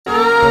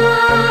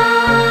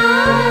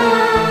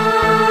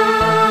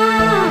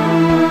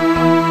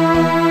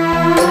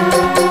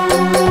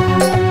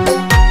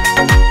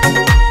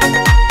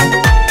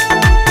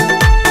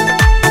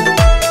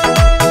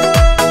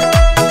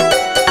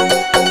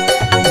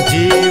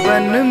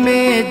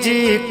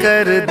जी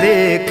कर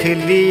देख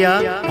लिया,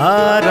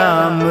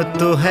 आराम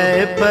तो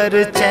है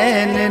पर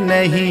चैन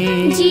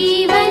नहीं।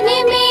 जीवन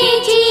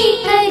में जी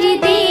कर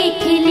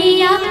देख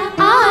लिया,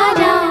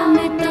 आराम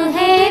तो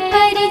है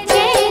पर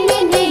चैन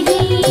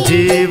नहीं।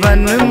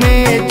 जीवन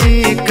में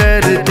जी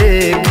कर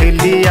देख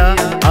लिया,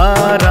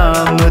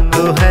 आराम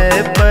तो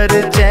है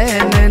पर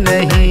चैन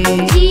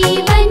नहीं।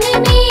 जीवन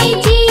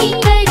में जी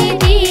कर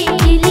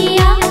देख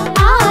लिया,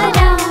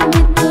 आराम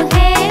तो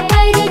है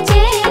पर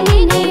चैन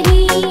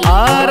नहीं।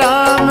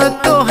 आराम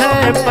तो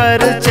है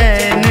पर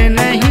चैन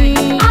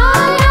नहीं।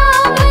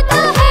 आराम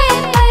तो है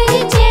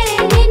पर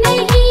चैन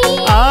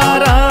नहीं।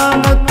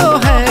 आराम तो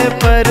है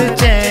पर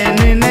चैन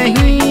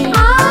नहीं।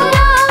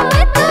 आराम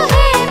तो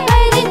है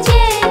पर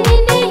चैन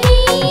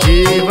नहीं।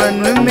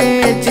 जीवन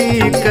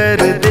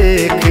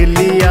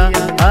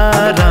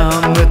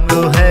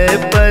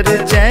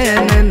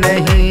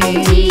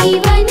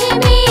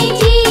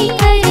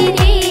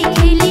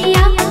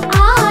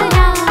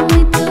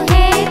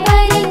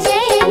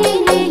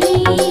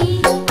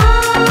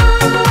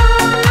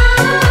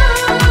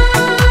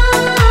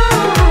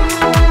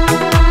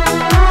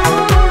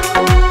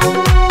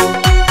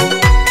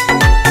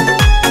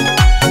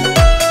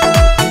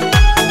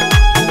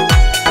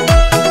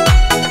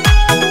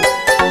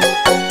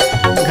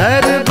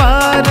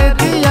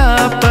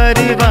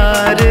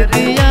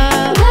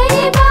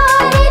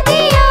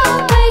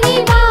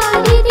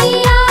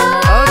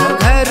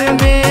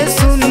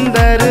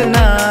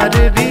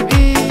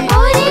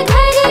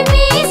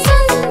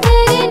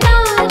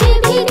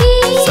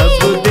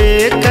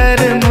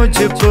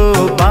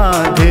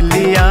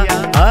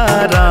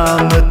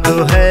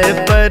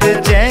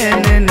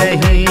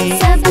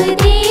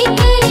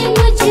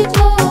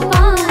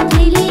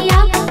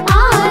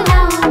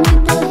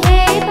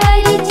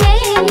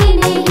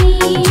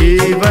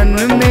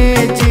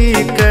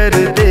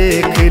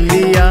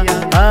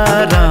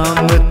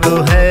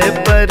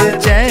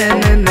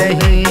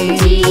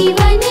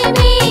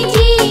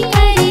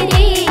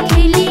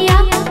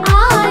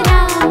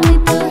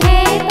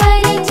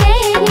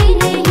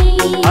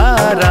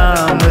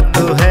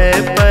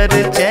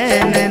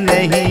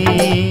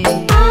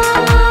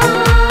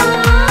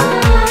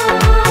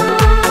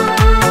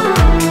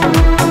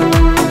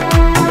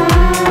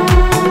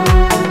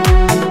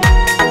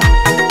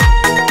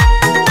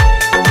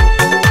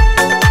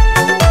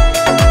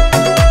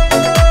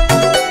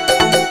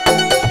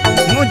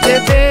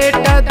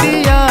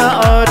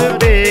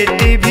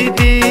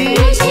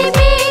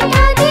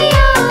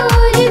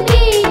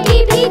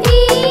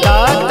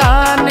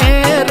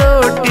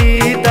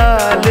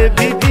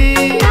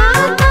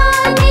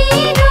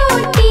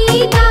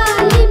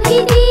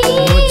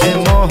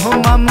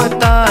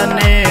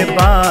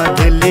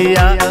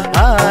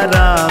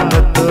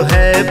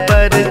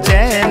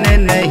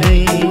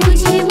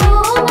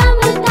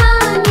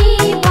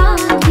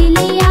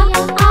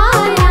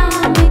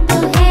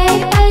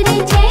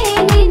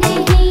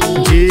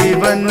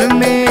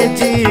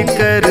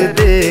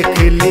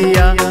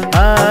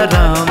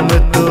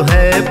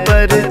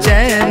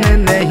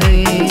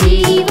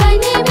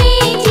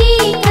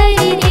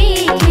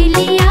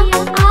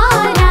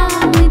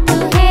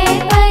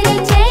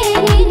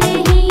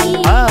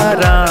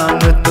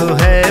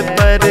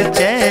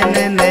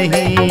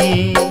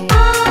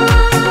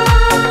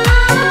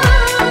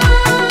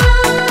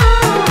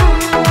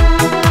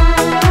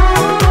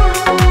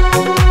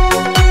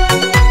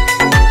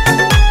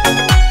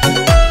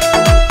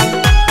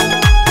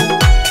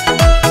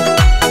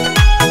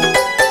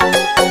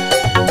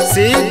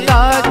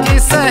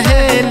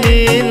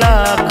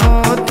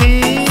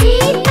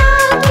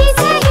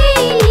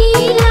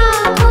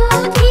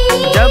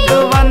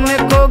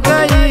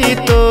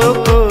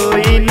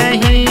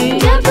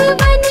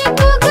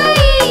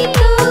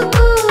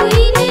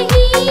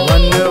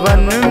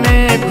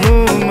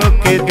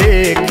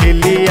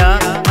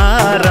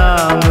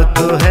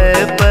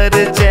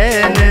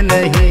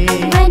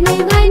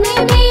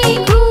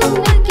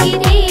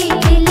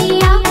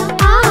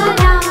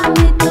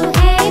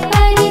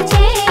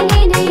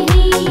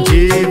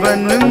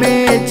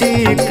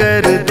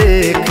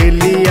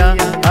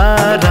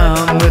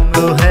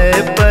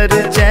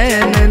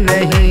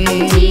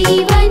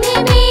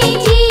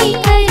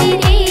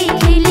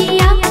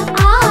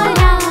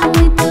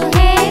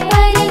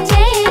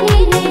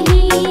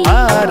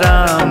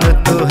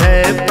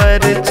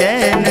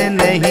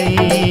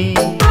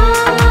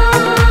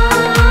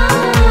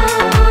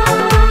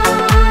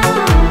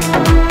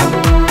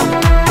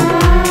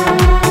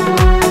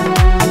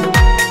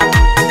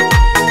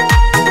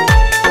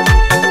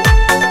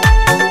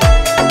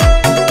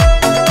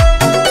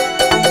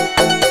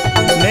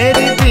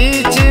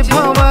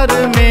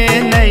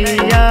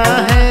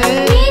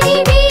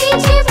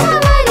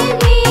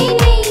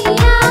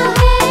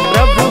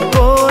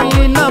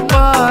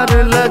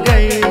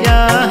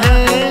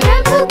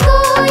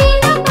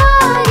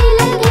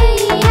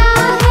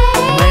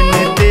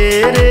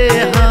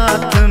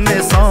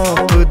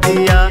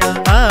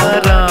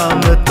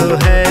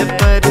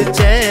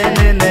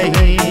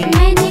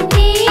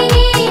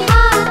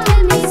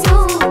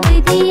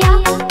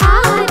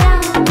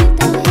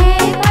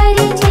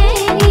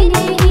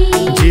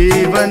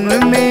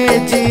जीवन